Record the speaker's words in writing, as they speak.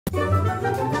Hello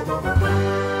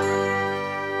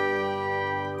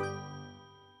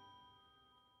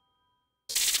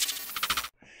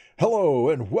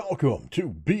and welcome to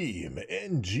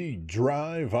BeamNG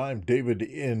Drive. I'm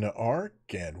davidinark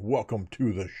and welcome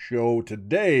to the show.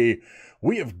 Today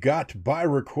we have got, by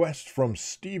request from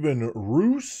Steven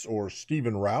Rouse, or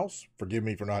Steven Rouse, forgive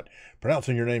me for not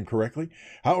pronouncing your name correctly.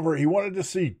 However, he wanted to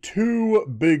see two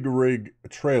big rig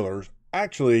trailers.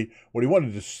 Actually, what he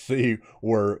wanted to see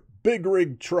were big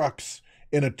rig trucks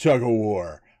in a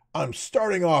tug-of-war. I'm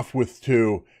starting off with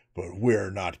two, but we're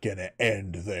not going to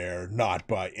end there, not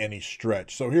by any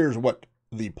stretch. So here's what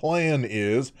the plan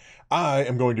is. I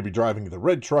am going to be driving the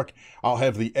red truck. I'll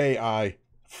have the AI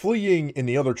fleeing in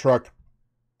the other truck,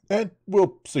 and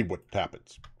we'll see what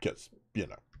happens. Because, you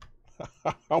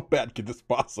know, how bad could this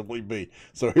possibly be?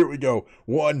 So here we go.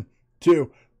 1,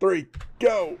 2, 3,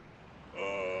 go.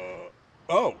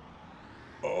 Oh,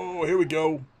 here we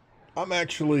go. I'm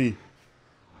actually,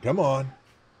 come on.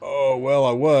 Oh, well,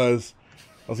 I was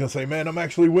going to say, man, I'm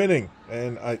actually winning.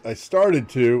 And I started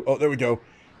to. Oh, there we go.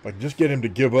 If I can just get him to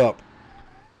give up.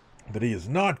 But he is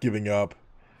not giving up.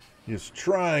 He is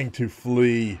trying to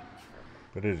flee.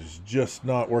 But it is just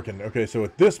not working. Okay, so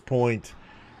at this point,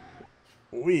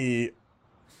 we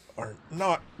are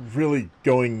not really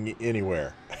going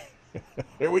anywhere.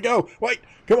 There we go. Wait,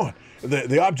 come on.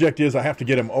 The object is I have to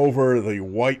get him over the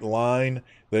white line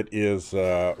that is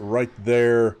right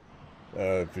there.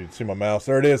 If you see my mouse,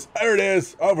 there it is. There it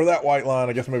is, over that white line.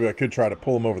 I guess maybe I could try to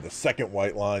pull him over the second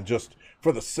white line just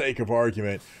for the sake of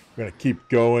argument. We're going to keep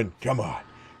going. Come on.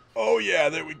 Oh, yeah,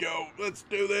 there we go. Let's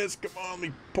do this. Come on, let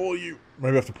me pull you.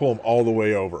 Maybe I have to pull him all the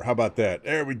way over. How about that?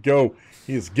 There we go.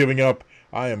 He is giving up.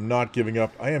 I am not giving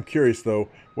up. I am curious, though.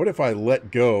 What if I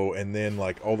let go and then,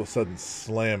 like, all of a sudden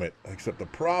slam it? Except the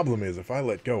problem is if I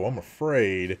let go, I'm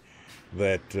afraid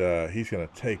that he's going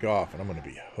to take off and I'm going to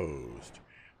be hosed.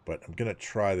 But I'm going to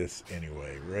try this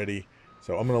anyway. Ready?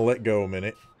 So I'm going to let go a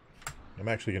minute. I'm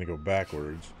actually going to go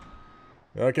backwards.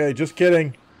 Okay, just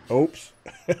kidding. Oops.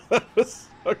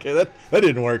 Okay, that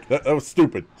didn't work. That was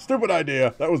stupid. Stupid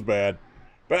idea. That was bad.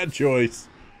 Bad choice.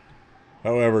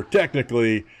 However,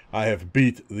 technically, I have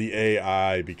beat the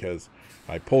AI because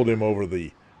I pulled him over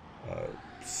the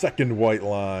second white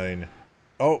line.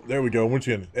 Oh, there we go. Once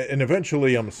again, and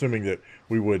eventually, I'm assuming that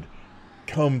we would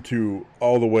come to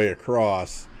all the way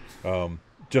across,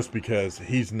 just because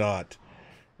he's not,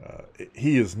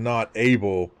 he is not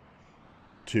able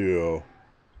to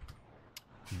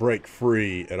break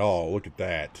free at all. Look at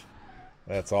that.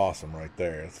 That's awesome right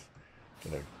there. It's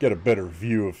gonna get a better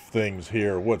view of things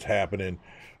here, what's happening.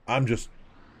 I'm just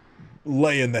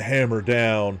laying the hammer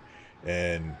down,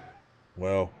 and,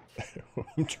 well,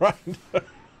 I'm trying to,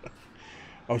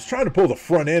 I was trying to pull the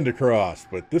front end across,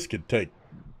 but this could take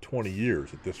 20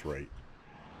 years at this rate.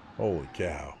 Holy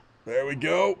cow. There we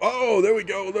go. Oh, there we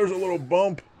go. There's a little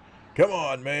bump. Come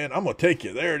on, man. I'm going to take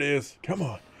you. There it is. Come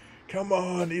on. Come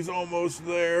on. He's almost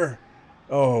there.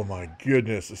 Oh, my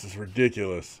goodness. This is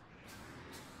ridiculous.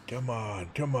 Come on.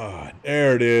 Come on.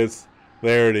 There it is.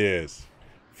 There it is.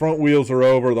 Front wheels are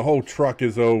over. The whole truck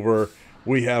is over.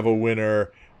 We have a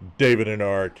winner.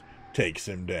 davidinark takes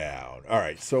him down. All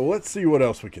right, so let's see what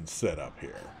else we can set up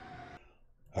here.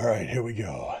 All right, here we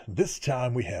go. This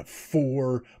time we have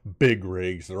 4 big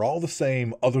rigs. They're all the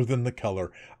same other than the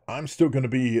color. I'm still going to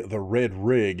be the red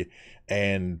rig,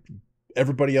 and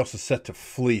everybody else is set to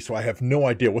flee, so I have no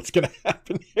idea what's going to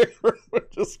happen here. We're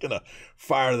just going to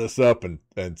fire this up and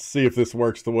see if this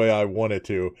works the way I want it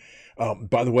to.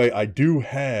 By the way, I do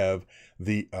have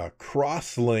the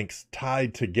cross links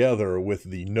tied together with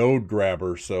the node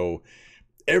grabber, so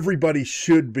everybody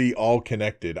should be all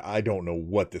connected. I don't know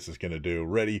what this is going to do.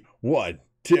 Ready? 1,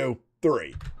 2,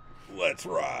 3. Let's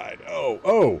ride.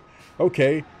 Oh,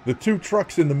 okay. The 2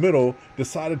 trucks in the middle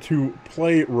decided to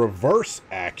play reverse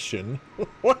action.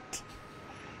 What?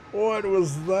 What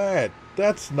was that?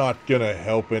 That's not going to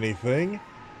help anything.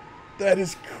 That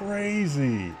is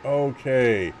crazy.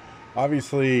 Okay.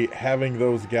 Obviously, having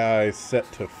those guys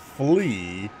set to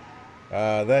flee,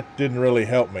 that didn't really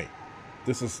help me.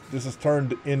 This is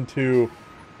turned into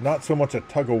not so much a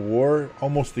tug of war,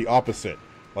 almost the opposite.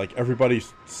 Like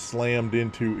everybody's slammed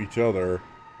into each other.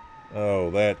 Oh,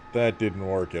 that didn't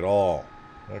work at all.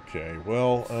 Okay,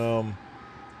 well,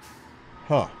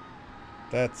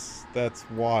 that's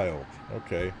wild.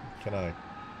 Okay, can I?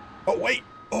 Oh wait!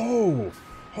 Oh,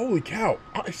 holy cow!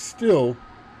 I still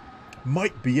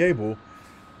might be able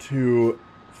to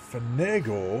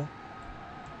finagle.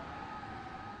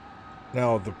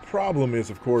 Now, the problem is,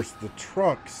 of course, the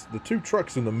 2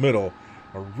 trucks in the middle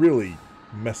are really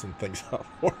messing things up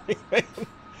for me, man.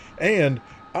 And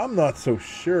I'm not so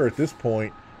sure at this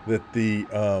point that the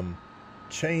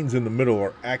chains in the middle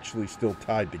are actually still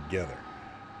tied together.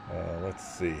 Let's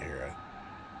see here.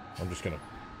 I'm just going to...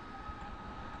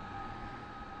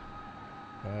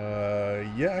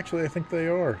 yeah, actually, I think they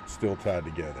are still tied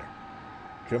together.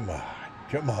 Come on.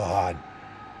 Come on.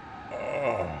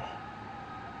 Oh,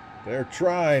 they're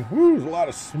trying. Woo, there's a lot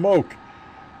of smoke.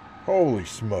 Holy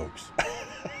smokes.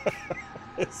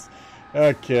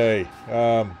 Okay.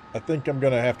 I think I'm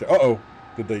going to have to... Uh-oh.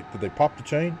 Did they pop the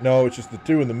chain? No, it's just the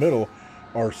two in the middle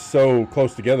are so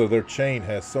close together. Their chain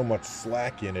has so much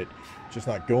slack in it. It's just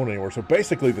not going anywhere. So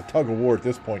basically the tug of war at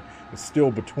this point is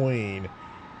still between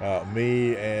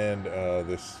me and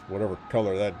this whatever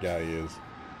color that guy is.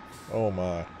 Oh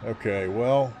my. Okay,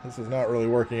 well, this is not really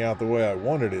working out the way I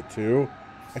wanted it to.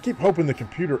 I keep hoping the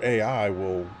computer AI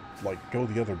will like go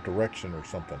the other direction or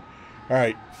something. All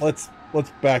right, let's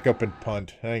back up and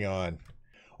punt. Hang on.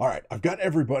 All right, I've got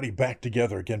everybody back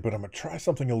together again, but I'm going to try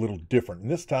something a little different. And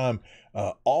this time,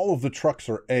 all of the trucks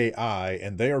are AI,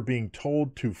 and they are being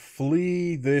told to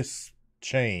flee this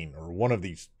chain, or one of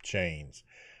these chains.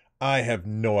 I have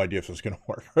no idea if this is going to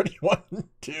work. Ready? 1,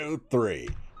 2, 3.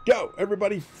 Go!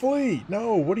 Everybody flee!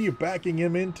 No, what are you backing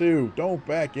him into? Don't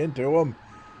back into him.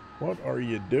 What are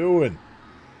you doing?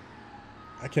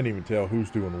 I can't even tell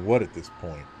who's doing what at this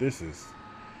point. This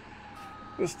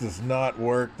does not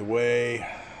work the way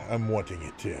I'm wanting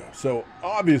it to. So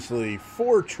obviously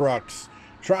 4 trucks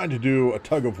trying to do a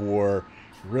tug of war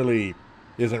really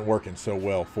isn't working so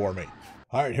well for me.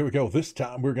 All right, here we go. This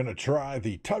time we're going to try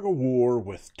the tug of war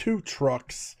with 2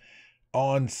 trucks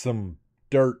on some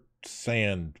dirt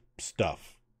sand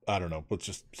stuff. I don't know. Let's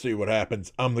just see what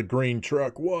happens. I'm the green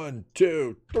truck. 1,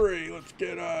 2, 3. Let's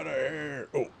get out of here.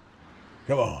 Oh,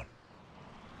 come on.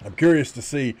 I'm curious to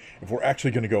see if we're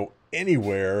actually going to go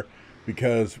anywhere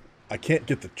because I can't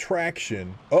get the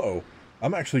traction. Uh-oh.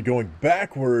 I'm actually going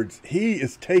backwards. He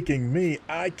is taking me.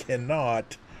 I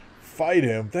cannot fight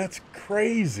him. That's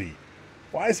crazy.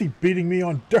 Why is he beating me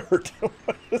on dirt?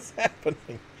 What is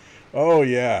happening? Oh,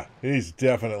 yeah. He's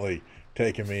definitely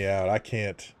taking me out. I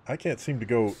can't seem to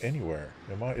go anywhere.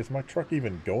 Is my truck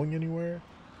even going anywhere?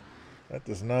 That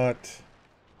does not...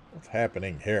 What's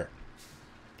happening here?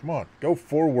 Come on, go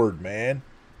forward, man.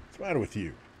 What's the matter with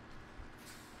you?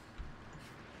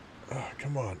 Oh,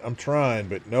 come on, I'm trying,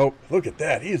 but nope. Look at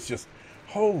that. He is just,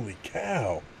 holy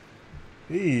cow.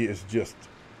 He is just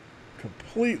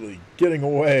completely getting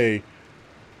away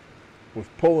with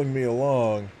pulling me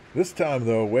along. This time,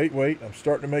 though, wait, I'm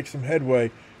starting to make some headway.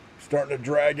 I'm starting to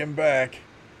drag him back.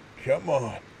 Come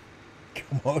on.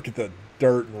 Come on, look at the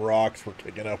dirt and rocks we're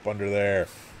kicking up under there.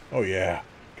 Oh, yeah.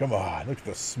 Come on, look at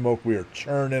the smoke we are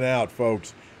churning out,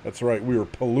 folks. That's right, we are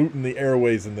polluting the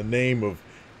airways in the name of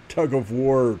tug of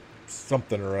war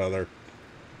something or other.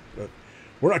 But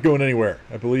we're not going anywhere.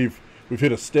 I believe we've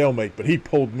hit a stalemate, but he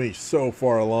pulled me so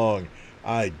far along,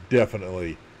 I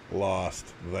definitely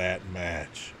lost that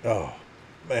match. Oh,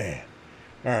 man.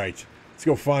 All right, let's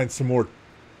go find some more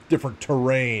different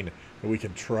terrain that we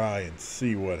can try and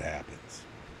see what happens.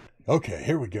 Okay,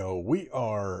 here we go. We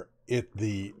are at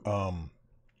the...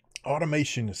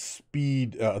 automation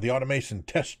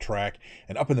test track,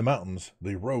 and up in the mountains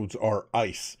the roads are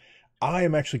ice. I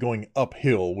am actually going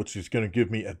uphill, which is going to give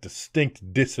me a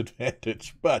distinct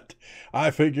disadvantage, but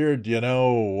I figured, you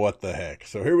know, what the heck.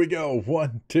 So here we go.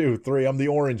 1, 2, 3. I'm the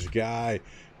orange guy.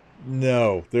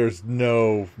 No, there's just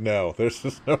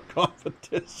no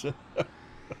competition.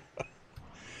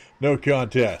 No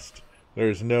contest.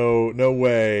 There's no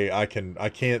way I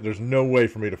can't, there's no way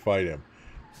for me to fight him.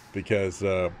 Because,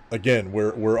 again,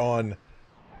 we're on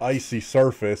icy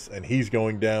surface, and he's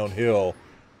going downhill.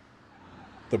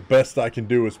 The best I can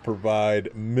do is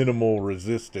provide minimal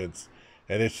resistance,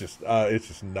 and it's just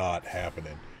not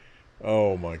happening.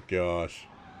 Oh, my gosh.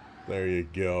 There you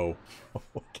go.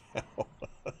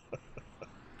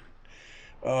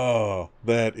 Oh,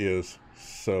 that is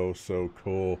so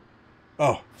cool.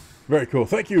 Oh, very cool.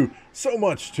 Thank you so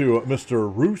much to Mr.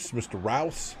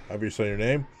 Rouse, however you say your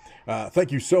name.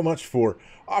 Thank you so much for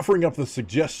offering up the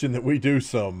suggestion that we do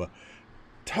some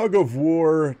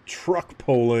tug-of-war truck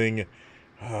pulling.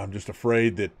 I'm just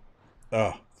afraid that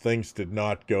things did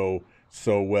not go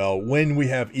so well when we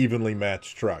have evenly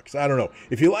matched trucks. I don't know.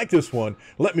 If you like this one,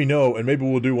 let me know, and maybe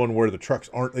we'll do one where the trucks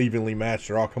aren't evenly matched,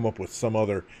 or I'll come up with some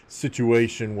other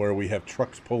situation where we have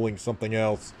trucks pulling something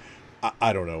else.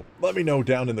 I don't know. Let me know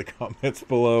down in the comments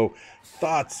below.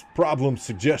 Thoughts, problems,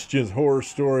 suggestions, horror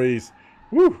stories.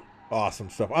 Woo! Awesome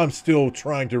stuff. I'm still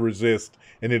trying to resist,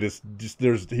 and it is just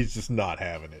he's just not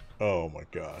having it. Oh my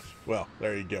gosh. Well,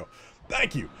 there you go.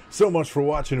 Thank you so much for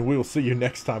watching, and we'll see you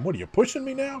next time. What are you, pushing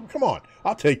me now? Come on,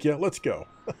 I'll take you. Let's go.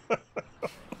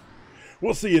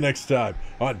 We'll see you next time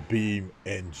on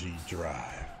BeamNG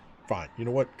Drive. Fine. You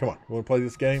know what? Come on. You want to play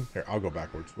this game? Here, I'll go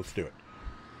backwards. Let's do it.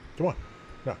 Come on.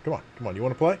 No, come on. Come on. You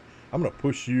want to play? I'm going to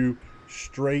push you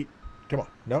straight. Come on.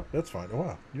 No, that's fine. Oh,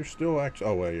 wow. You're still actually...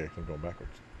 Oh, wait, yeah, I'm going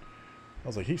backwards. I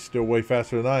was like, he's still way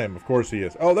faster than I am. Of course he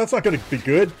is. Oh, that's not going to be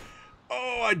good.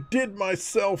 Oh, I did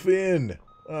myself in.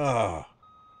 Ah.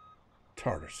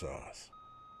 Tartar sauce.